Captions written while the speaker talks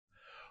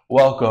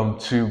Welcome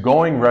to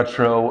Going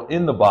Retro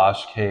in the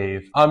Bosch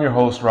Cave. I'm your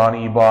host,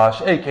 Ronnie Bosch,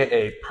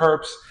 aka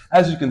Perps.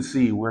 As you can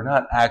see, we're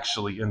not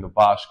actually in the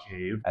Bosch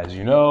Cave. As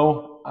you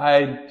know,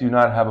 I do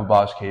not have a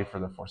Bosch Cave for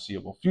the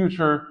foreseeable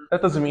future.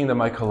 That doesn't mean that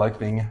my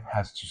collecting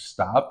has to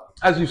stop.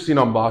 As you've seen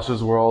on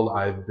Bosch's World,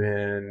 I've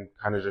been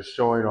kind of just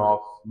showing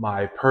off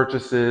my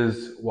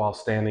purchases while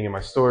standing in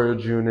my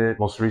storage unit.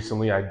 Most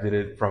recently, I did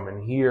it from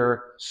in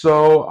here.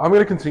 So I'm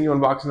going to continue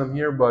unboxing them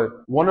here, but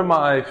one of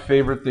my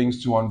favorite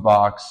things to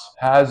unbox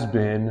has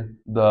been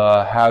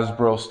the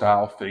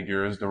Hasbro-Style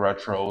figures, the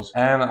retros,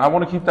 and I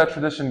want to keep that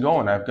tradition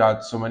going. I've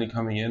got so many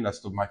coming in.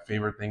 That's my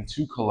favorite thing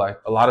to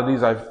collect. A lot of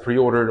these I've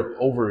pre-ordered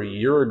over a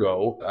year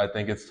ago. I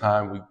think it's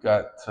time we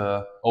got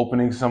to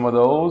opening some of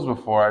those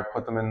before I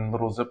put them in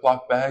little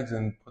Ziploc bags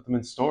and put them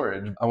in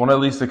storage. I want to at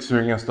least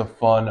experience the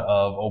fun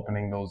of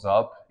opening those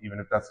up, even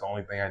if that's the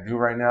only thing I do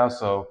right now.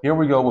 So here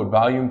we go with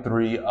volume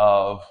 3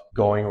 of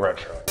Going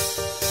Retro.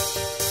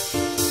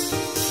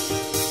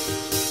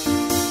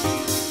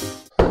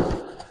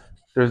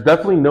 There's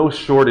definitely no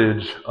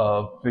shortage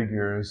of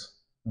figures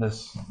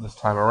this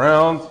time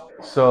around.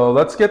 So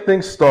let's get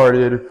things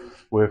started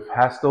with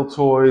Hasbro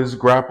Toys,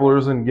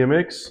 Grapplers, and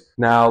Gimmicks.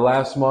 Now,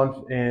 last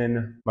month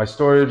in my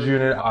storage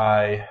unit,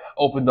 I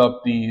opened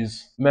up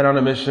these Men on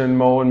a Mission,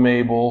 Mo and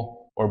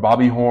Mabel, or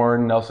Bobby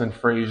Horn, Nelson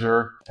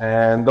Frazier,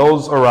 and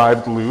those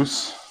arrived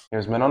loose.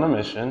 Here's Men on a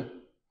Mission,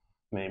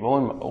 Mabel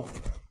and Mo.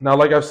 Now,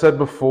 like I've said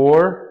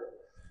before,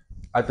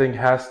 I think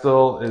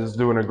Hasbro is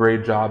doing a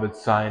great job at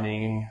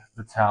signing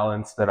the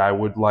talents that I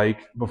would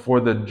like. Before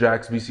the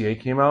Jakks BCA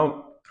came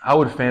out, I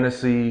would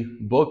fantasy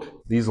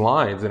book these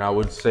lines and I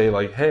would say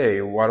like, hey,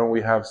 why don't we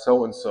have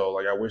so-and-so?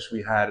 Like, I wish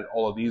we had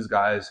all of these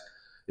guys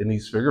in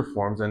these figure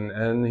forms,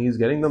 and he's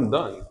getting them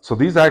done. So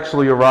these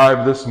actually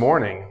arrived this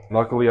morning.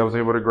 Luckily, I was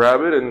able to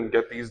grab it and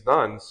get these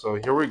done. So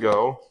here we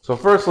go. So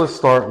first, let's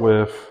start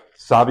with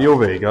Savio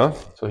Vega.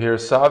 So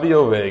here's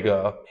Savio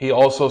Vega. He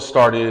also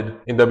started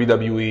in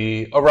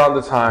WWE around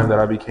the time that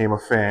I became a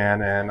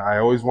fan, and I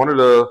always wanted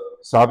a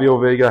Savio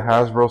Vega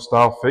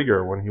Hasbro-Style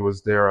figure when he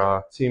was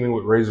there teaming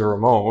with Razor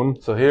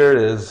Ramon. So here it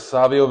is,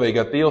 Savio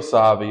Vega, Theo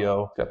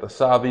Savio. Got the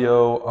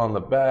Savio on the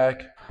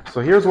back.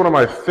 So here's one of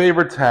my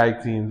favorite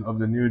tag teams of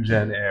the New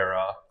Gen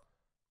era,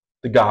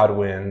 the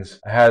Godwins.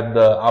 I had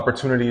the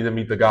opportunity to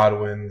meet the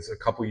Godwins a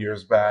couple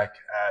years back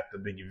at the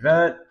big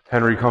event.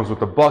 Henry comes with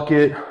the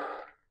bucket.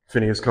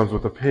 Phineas comes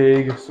with a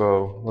pig.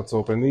 So let's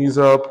open these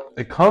up.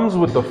 It comes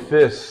with the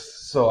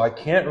fists, so I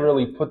can't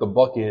really put the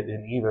bucket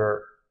in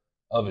either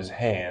of his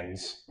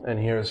hands. And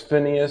here's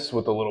Phineas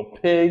with a little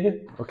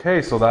pig.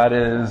 Okay, so that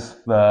is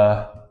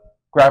the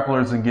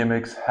Grapplers and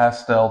Gimmicks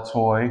Hasbro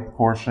toy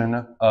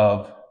portion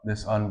of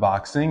this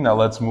unboxing. Now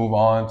let's move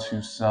on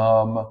to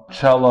some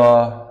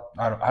Cella.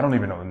 I don't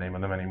even know the name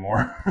of them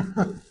anymore.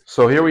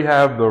 So here we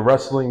have the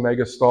wrestling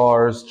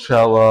megastars,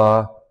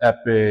 Cella,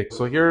 Epic.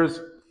 So here's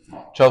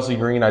Chelsea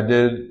Green. I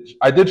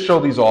did show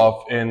these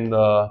off in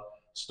the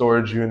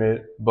storage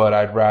unit, but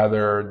I'd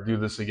rather do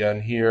this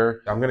again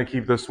here. I'm going to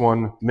keep this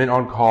one mint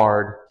on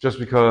card just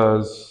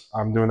because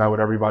I'm doing that with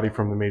everybody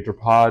from the Major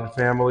Pod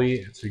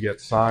family to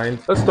get signed.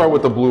 Let's start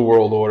with the Blue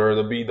World Order,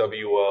 the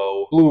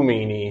BWO, Blue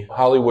Meanie,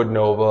 Hollywood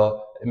Nova,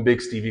 and Big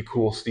Stevie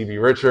Cool Stevie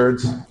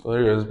Richards. So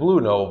here's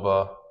Blue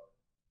Nova.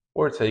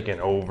 We're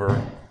taking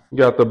over. You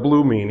got the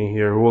Blue Meanie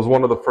here, who was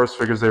one of the first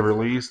figures they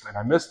released, and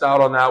I missed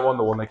out on that one,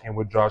 the one that came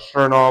with Josh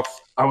Chernoff.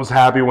 I was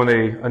happy when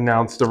they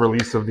announced the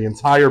release of the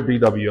entire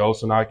BWO,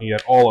 so now I can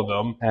get all of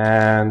them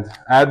and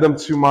add them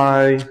to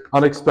my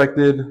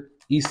unexpected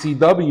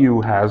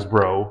ECW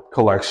Hasbro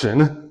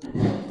collection.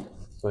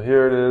 So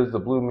here it is, the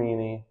Blue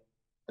Meanie.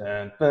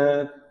 Dun,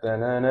 dun, dun,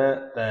 dun,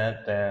 dun,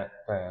 dun,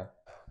 dun.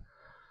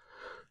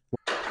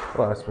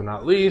 Last but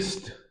not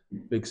least,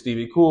 Big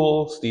Stevie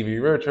Cool, Stevie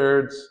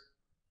Richards.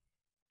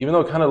 Even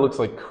though it kind of looks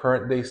like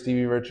current day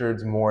Stevie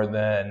Richards more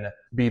than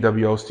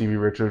BWO Stevie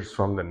Richards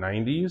from the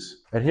 90s.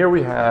 And here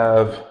we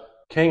have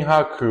King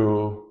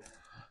Haku,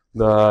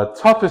 the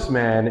toughest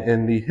man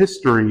in the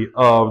history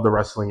of the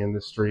wrestling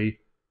industry.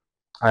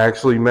 I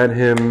actually met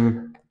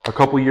him a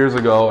couple years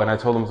ago and I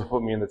told him to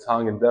put me in the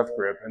Tongan Death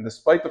Grip. And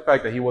despite the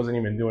fact that he wasn't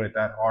even doing it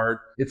that hard,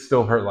 it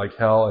still hurt like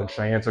hell. And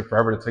Cheyenne took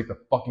forever to take the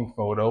fucking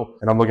photo.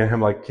 And I'm looking at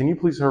him like, can you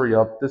please hurry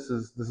up? This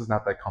is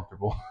not that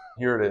comfortable.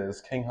 Here it is,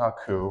 King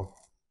Haku.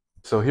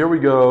 So here we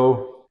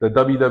go, the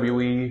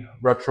WWE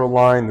Retro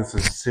line. This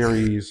is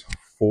Series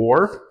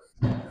 4.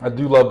 I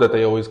do love that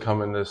they always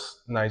come in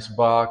this nice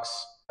box.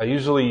 I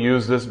usually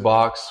use this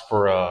box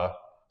for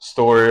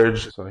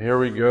storage. So here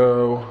we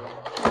go.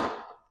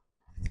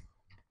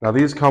 Now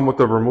these come with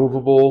the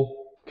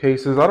removable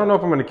cases. I don't know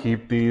if I'm going to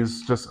keep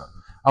these.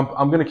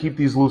 I'm going to keep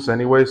these loose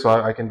anyway, so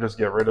I can just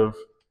get rid of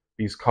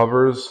these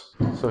covers.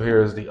 So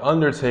here's the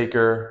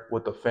Undertaker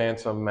with the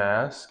Phantom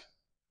mask.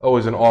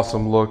 Always an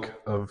awesome look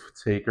of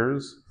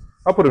Takers.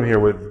 I'll put him here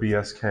with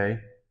BSK.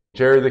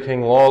 Jerry the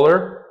King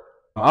Lawler.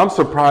 I'm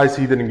surprised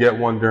he didn't get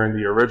one during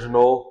the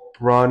original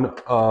run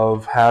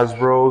of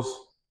Hasbro's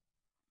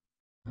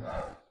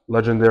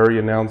legendary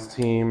announced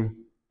team.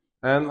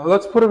 And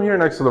let's put him here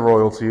next to the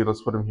royalty.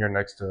 Let's put him here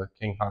next to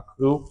King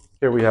Haku.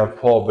 Here we have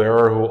Paul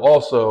Bearer, who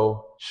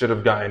also should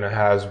have gotten a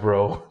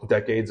Hasbro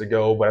decades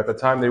ago, but at the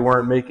time they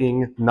weren't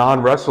making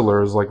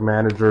non-wrestlers like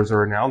managers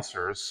or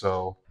announcers.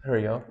 So there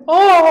we go.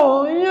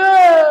 Oh,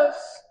 yes!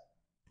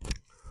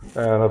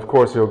 And of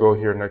course he'll go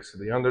here next to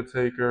the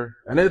Undertaker.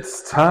 And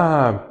it's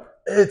time!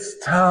 It's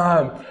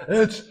time!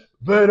 It's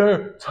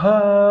Vader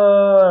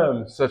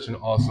time! Such an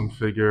awesome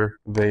figure,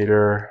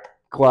 Vader.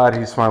 Glad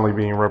he's finally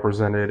being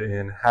represented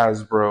in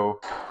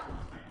Hasbro.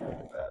 Look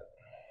at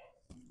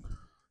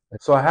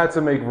that. So I had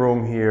to make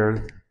room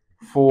here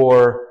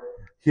for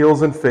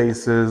Heels and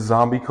Faces,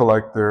 Zombie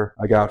Collector.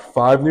 I got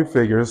 5 new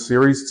figures,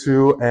 Series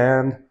 2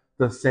 and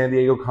the San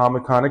Diego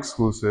Comic-Con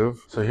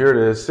exclusive. So here it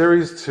is,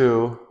 Series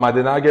 2. I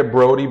did not get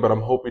Brody, but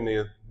I'm hoping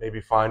to maybe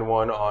find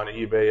one on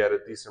eBay at a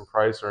decent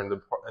price or in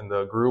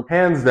the group.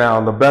 Hands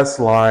down, the best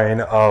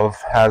line of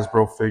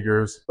Hasbro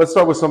figures. Let's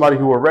start with somebody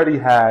who already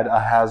had a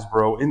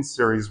Hasbro in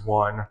Series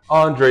 1.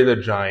 Andre the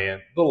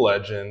Giant, the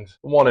legend,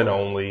 the one and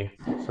only.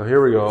 So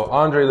here we go,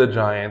 Andre the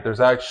Giant. There's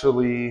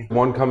actually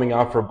one coming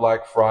out for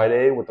Black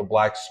Friday with the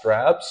black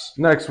straps.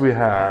 Next we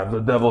have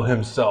the devil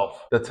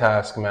himself, the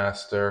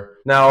Taskmaster.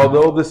 Now,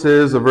 although this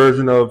is a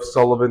version of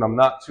Sullivan I'm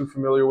not too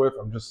familiar with,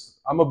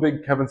 I'm a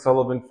big Kevin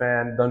Sullivan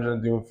fan, Dungeon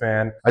of Doom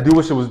fan. I do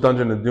wish it was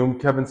Dungeon of Doom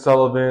Kevin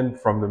Sullivan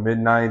from the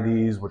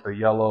mid-90s with the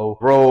yellow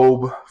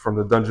robe from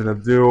the Dungeon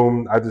of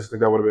Doom. I just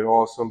think that would have been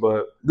awesome,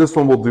 but this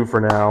one will do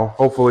for now.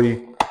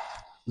 Hopefully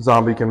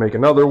Zombie can make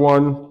another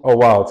one. Oh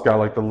wow, it's got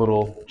like the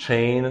little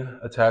chain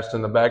attached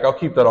in the back. I'll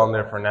keep that on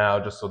there for now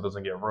just so it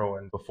doesn't get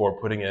ruined before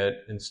putting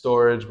it in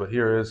storage. But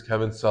here is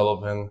Kevin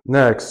Sullivan.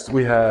 Next,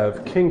 we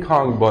have King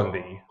Kong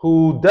Bundy,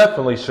 who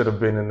definitely should have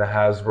been in the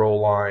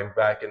Hasbro line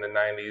back in the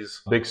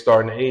 90s. Big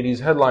star in the 80s,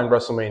 headlined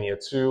WrestleMania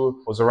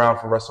 2, was around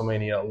from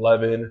WrestleMania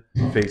 11,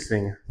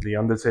 facing The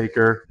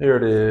Undertaker. Here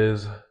it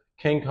is.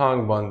 King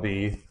Kong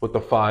Bundy with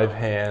the 5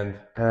 hand.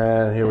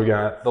 And here we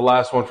got the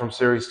last one from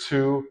Series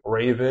 2,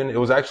 Raven. It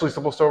was actually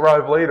supposed to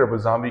arrive later,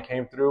 but Zombie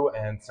came through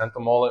and sent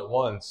them all at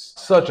once.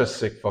 Such a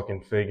sick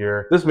fucking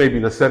figure. This may be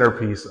the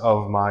centerpiece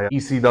of my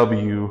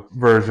ECW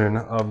version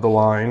of the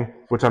line,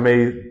 which I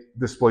may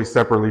display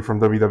separately from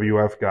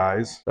WWF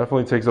guys.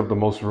 Definitely takes up the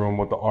most room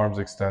with the arms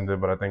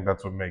extended, but I think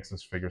that's what makes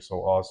this figure so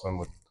awesome,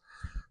 with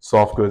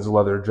soft goods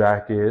leather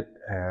jacket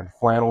and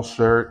flannel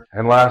shirt.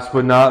 And last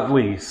but not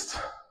least,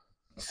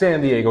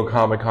 San Diego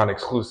Comic-Con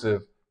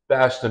exclusive,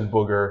 Bastion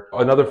Booger,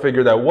 another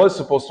figure that was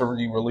supposed to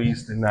be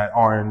released in that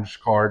orange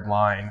card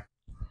line.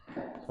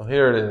 So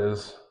here it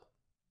is.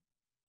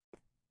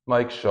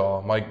 Mike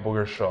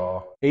Booger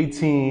Shaw.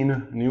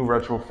 18 new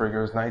retro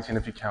figures, 19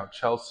 if you count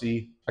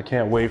Chelsea. I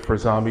can't wait for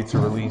Zombie to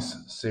release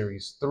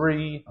Series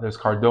 3. There's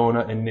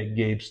Cardona and Nick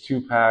Gage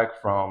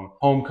 2-pack from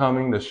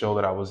Homecoming, the show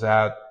that I was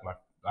at.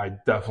 I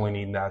definitely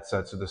need that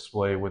set to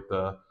display with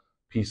the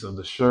piece of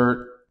the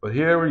shirt. But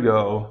here we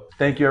go.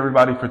 Thank you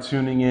everybody for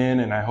tuning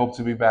in, and I hope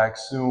to be back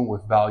soon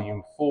with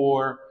Volume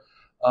 4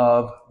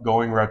 of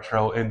Going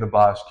Retro in the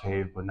Bosch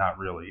Cave, but not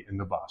really in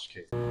the Bosch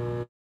Cave.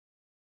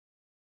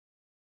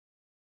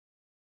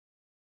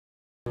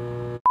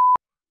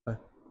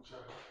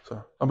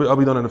 Sorry, I'll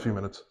be done in a few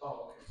minutes.